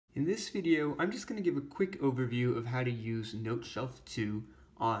In this video, I'm just going to give a quick overview of how to use Noteshelf 2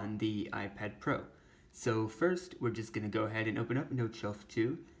 on the iPad Pro. So first, we're just going to go ahead and open up Noteshelf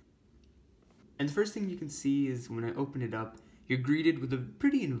 2. And the first thing you can see is when I open it up, you're greeted with a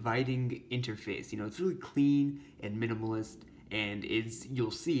pretty inviting interface. You know, it's really clean and minimalist, and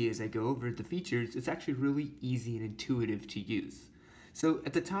you'll see as I go over the features, it's actually really easy and intuitive to use. So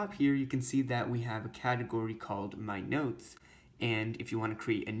at the top here, you can see that we have a category called My Notes. And if you want to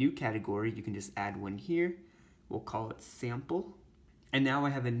create a new category, you can just add one here. We'll call it Sample. And now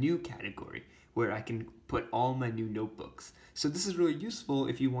I have a new category where I can put all my new notebooks. So this is really useful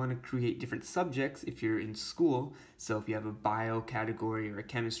if you want to create different subjects if you're in school. So if you have a bio category or a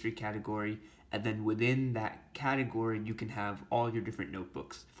chemistry category, and then within that category, you can have all your different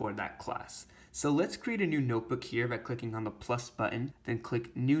notebooks for that class. So let's create a new notebook here by clicking on the plus button, then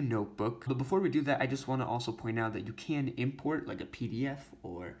click New Notebook. But before we do that, I just want to also point out that you can import like a PDF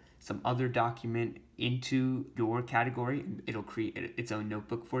or some other document into your category, and it'll create its own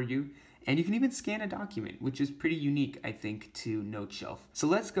notebook for you. And you can even scan a document, which is pretty unique, I think, to Noteshelf. So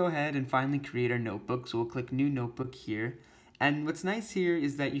let's go ahead and finally create our notebook. So we'll click New Notebook here. And what's nice here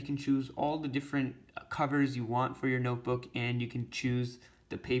is that you can choose all the different covers you want for your notebook, and you can choose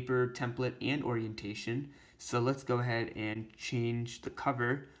the paper, template, and orientation. So let's go ahead and change the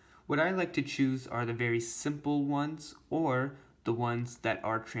cover. What I like to choose are the very simple ones or the ones that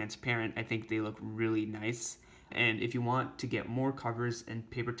are transparent. I think they look really nice. And if you want to get more covers and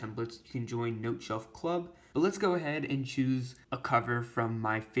paper templates, you can join Noteshelf Club. But let's go ahead and choose a cover from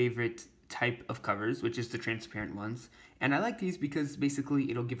my favorite type of covers, which is the transparent ones. And I like these because basically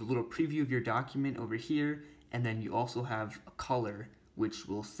it'll give a little preview of your document over here, and then you also have a color which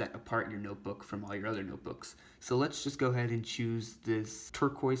will set apart your notebook from all your other notebooks. So let's just go ahead and choose this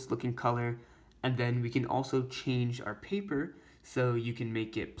turquoise looking color, and then we can also change our paper. So you can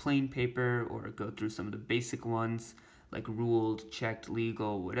make it plain paper or go through some of the basic ones like ruled, checked,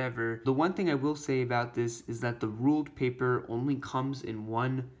 legal, whatever. The one thing I will say about this is that the ruled paper only comes in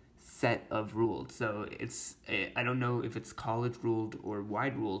one set of ruled. So I don't know if it's college ruled or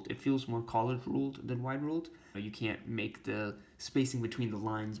wide ruled. It feels more college ruled than wide ruled. You can't make the spacing between the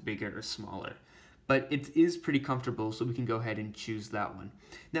lines bigger or smaller. But it is pretty comfortable, so we can go ahead and choose that one.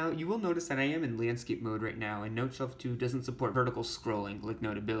 Now, you will notice that I am in landscape mode right now, and Noteshelf 2 doesn't support vertical scrolling like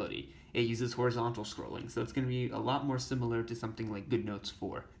Notability. It uses horizontal scrolling, so it's going to be a lot more similar to something like GoodNotes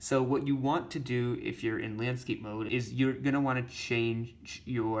 4. So what you want to do if you're in landscape mode is you're going to want to change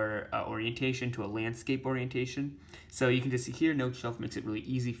your orientation to a landscape orientation. So you can just see here, Noteshelf makes it really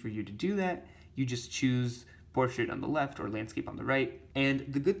easy for you to do that. You just choose portrait on the left or landscape on the right. And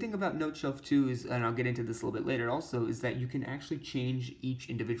the good thing about Noteshelf 2 is, and I'll get into this a little bit later also, is that you can actually change each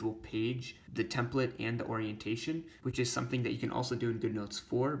individual page, the template and the orientation, which is something that you can also do in GoodNotes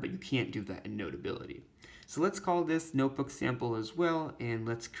 4, but you can't do that in Notability. So let's call this notebook sample as well, and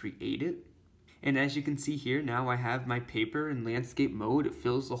let's create it. And as you can see here, now I have my paper in landscape mode. It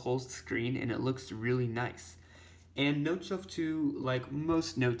fills the whole screen and it looks really nice. And Noteshelf 2, like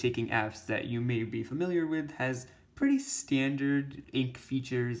most note-taking apps that you may be familiar with, has pretty standard ink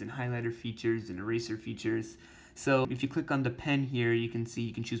features and highlighter features and eraser features. So if you click on the pen here, you can see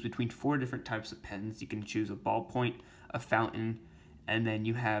you can choose between 4 different types of pens. You can choose a ballpoint, a fountain, and then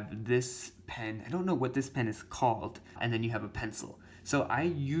you have this pen. I don't know what this pen is called. And then you have a pencil. So I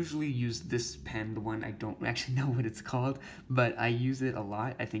usually use this pen, the one I don't actually know what it's called, but I use it a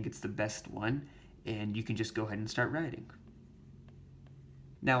lot. I think it's the best one. And you can just go ahead and start writing.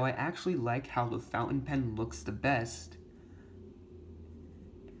 Now I actually like how the fountain pen looks the best,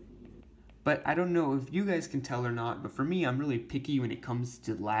 but I don't know if you guys can tell or not, but for me, I'm really picky when it comes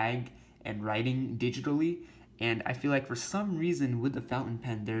to lag and writing digitally, and I feel like for some reason with the fountain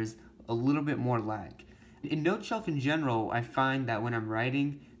pen there's a little bit more lag. In Noteshelf in general, I find that when I'm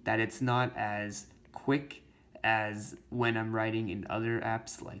writing that it's not as quick as when I'm writing in other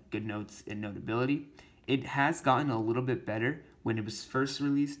apps like GoodNotes and Notability. It has gotten a little bit better. When it was first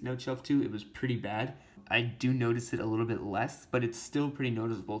released, Noteshelf 2, it was pretty bad. I do notice it a little bit less, but it's still pretty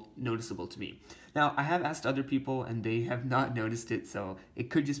noticeable to me. Now, I have asked other people and they have not noticed it, so it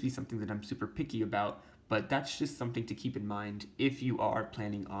could just be something that I'm super picky about, but that's just something to keep in mind if you are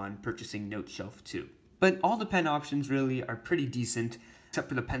planning on purchasing Noteshelf 2. But all the pen options really are pretty decent. Except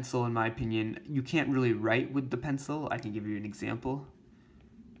for the pencil, in my opinion. You can't really write with the pencil. I can give you an example.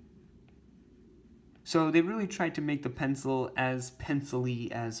 So they really tried to make the pencil as pencil-y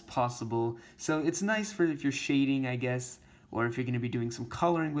as possible. So it's nice for if you're shading, I guess, or if you're going to be doing some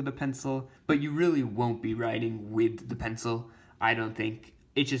coloring with the pencil, but you really won't be writing with the pencil, I don't think.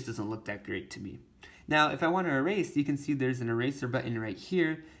 It just doesn't look that great to me. Now, if I want to erase, you can see there's an eraser button right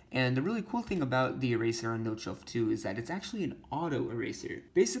here. And the really cool thing about the eraser on Noteshelf 2 is that it's actually an auto eraser.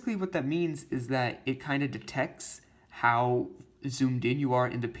 Basically what that means is that it kind of detects how zoomed in you are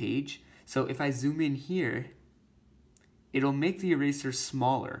in the page. So if I zoom in here, it'll make the eraser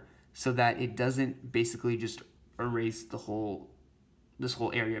smaller so that it doesn't basically just erase this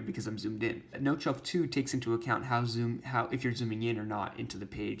whole area because I'm zoomed in. Noteshelf 2 takes into account if you're zooming in or not into the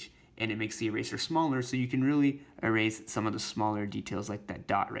page, and it makes the eraser smaller so you can really erase some of the smaller details like that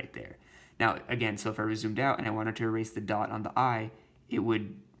dot right there. Now again, so if I was zoomed out and I wanted to erase the dot on the eye, it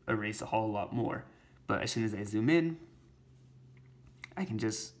would erase a whole lot more. But as soon as I zoom in, I can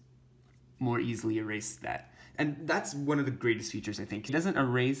just more easily erase that. And that's one of the greatest features, I think. It doesn't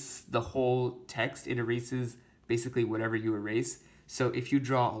erase the whole text, it erases basically whatever you erase. So if you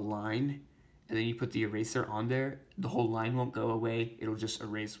draw a line and then you put the eraser on there, the whole line won't go away. It'll just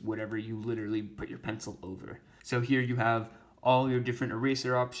erase whatever you literally put your pencil over. So here you have all your different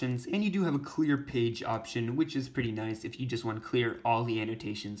eraser options, and you do have a clear page option, which is pretty nice if you just want to clear all the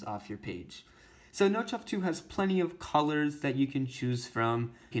annotations off your page. So Noteshelf 2 has plenty of colors that you can choose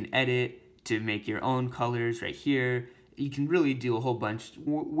from. You can edit to make your own colors right here. You can really do a whole bunch,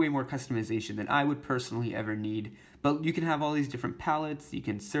 way more customization than I would personally ever need. But you can have all these different palettes, you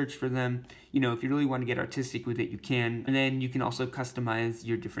can search for them. You know, if you really want to get artistic with it, you can. And then you can also customize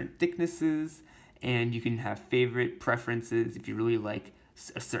your different thicknesses, and you can have favorite preferences if you really like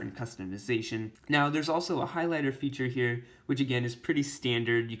a certain customization. Now there's also a highlighter feature here, which again is pretty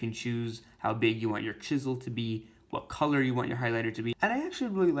standard. You can choose how big you want your chisel to be, what color you want your highlighter to be. And I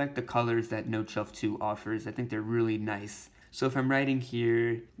actually really like the colors that Noteshelf 2 offers. I think they're really nice. So if I'm writing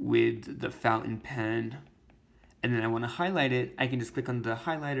here with the fountain pen, and then I want to highlight it, I can just click on the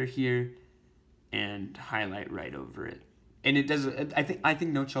highlighter here and highlight right over it. And it does, I think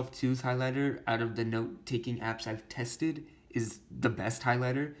Noteshelf 2's highlighter, out of the note-taking apps I've tested, is the best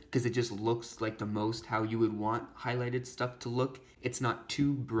highlighter because it just looks like the most how you would want highlighted stuff to look. It's not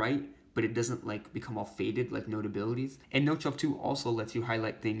too bright, but it doesn't like become all faded like Notabilities. And Noteshelf 2 also lets you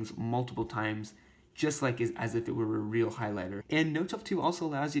highlight things multiple times, just like as if it were a real highlighter. And Noteshelf 2 also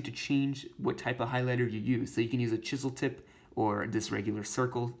allows you to change what type of highlighter you use. So you can use a chisel tip or this regular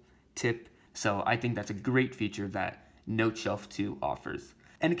circle tip. So I think that's a great feature that Noteshelf 2 offers.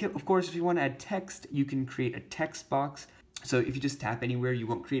 And of course, if you want to add text, you can create a text box. So if you just tap anywhere, you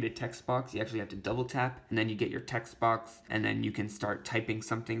won't create a text box. You actually have to double tap, and then you get your text box, and then you can start typing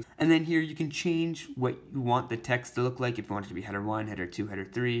something. And then here you can change what you want the text to look like. If you want it to be header 1, header 2, header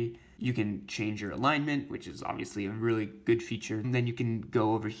 3. You can change your alignment, which is obviously a really good feature. And then you can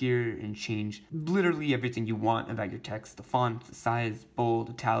go over here and change literally everything you want about your text. The font, the size, bold,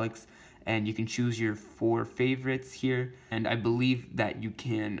 italics, and you can choose your 4 favorites here. And I believe that you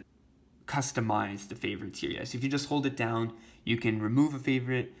can customize the favorites here. Yes, if you just hold it down, you can remove a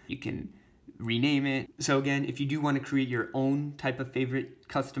favorite, you can rename it. So again, if you do want to create your own type of favorite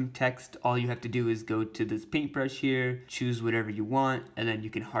custom text, all you have to do is go to this paintbrush here, choose whatever you want, and then you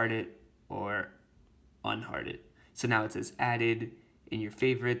can heart it or unheart it. So now it says added in your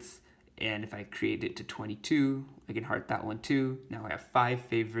favorites, and if I create it to 22, I can heart that one too. Now I have 5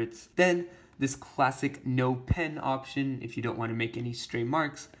 favorites. Then this classic no pen option, if you don't want to make any stray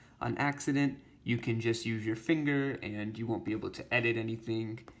marks on accident, you can just use your finger and you won't be able to edit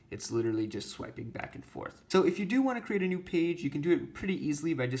anything. It's literally just swiping back and forth. So if you do want to create a new page, you can do it pretty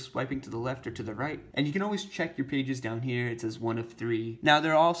easily by just swiping to the left or to the right. And you can always check your pages down here. It says 1 of 3. Now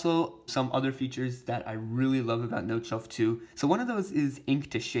there are also some other features that I really love about Noteshelf 2. So one of those is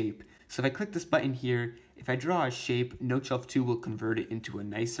ink to shape. So if I click this button here, if I draw a shape, Noteshelf 2 will convert it into a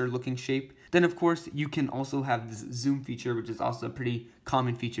nicer looking shape. Then of course, you can also have this zoom feature, which is also a pretty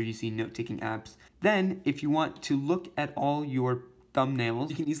common feature you see in note-taking apps. Then if you want to look at all your thumbnails,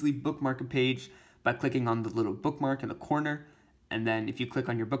 you can easily bookmark a page by clicking on the little bookmark in the corner. And then if you click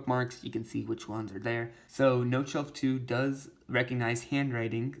on your bookmarks, you can see which ones are there. So Noteshelf 2 does recognize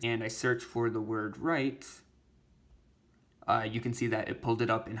handwriting, and I search for the word write. You can see that it pulled it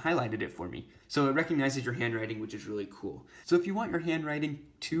up and highlighted it for me. So it recognizes your handwriting, which is really cool. So if you want your handwriting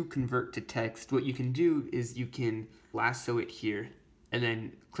to convert to text, what you can do is you can lasso it here and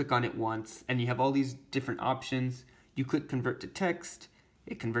then click on it once, and you have all these different options. You click convert to text,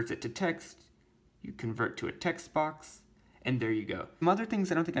 it converts it to text, you convert to a text box, and there you go. Some other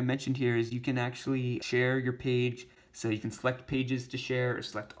things I don't think I mentioned here is you can actually share your page. So you can select pages to share or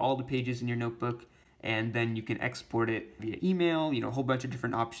select all the pages in your notebook, and then you can export it via email, a whole bunch of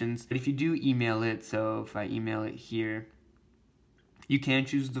different options. But if you do email it, so if I email it here, you can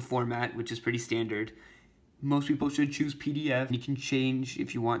choose the format, which is pretty standard. Most people should choose PDF. You can change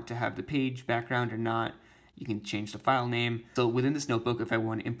if you want to have the page background or not. You can change the file name. So within this notebook, if I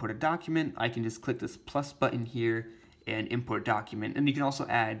want to import a document, I can just click this plus button here and import document. And you can also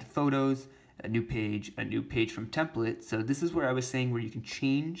add photos, a new page from template. So this is where I was saying where you can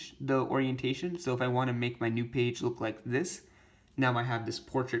change the orientation. So if I want to make my new page look like this, now I have this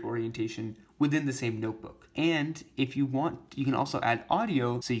portrait orientation within the same notebook. And if you want, you can also add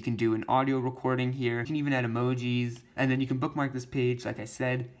audio. So you can do an audio recording here. You can even add emojis, and then you can bookmark this page, like I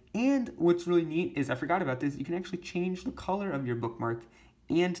said. And what's really neat is, I forgot about this, you can actually change the color of your bookmark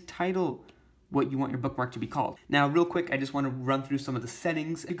and title what you want your bookmark to be called. Now, real quick, I just want to run through some of the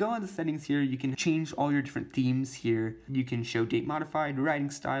settings. If you go on the settings here, you can change all your different themes here. You can show date modified, writing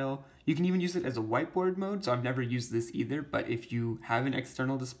style. You can even use it as a whiteboard mode, so I've never used this either, but if you have an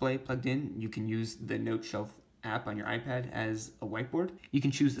external display plugged in, you can use the Noteshelf app on your iPad as a whiteboard. You can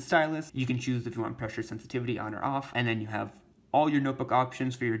choose the stylus. You can choose if you want pressure sensitivity on or off, and then you have all your notebook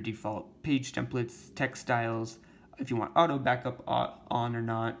options for your default page templates, text styles, if you want auto backup on or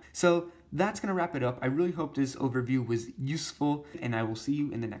not. So that's going to wrap it up. I really hope this overview was useful, and I will see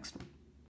you in the next one.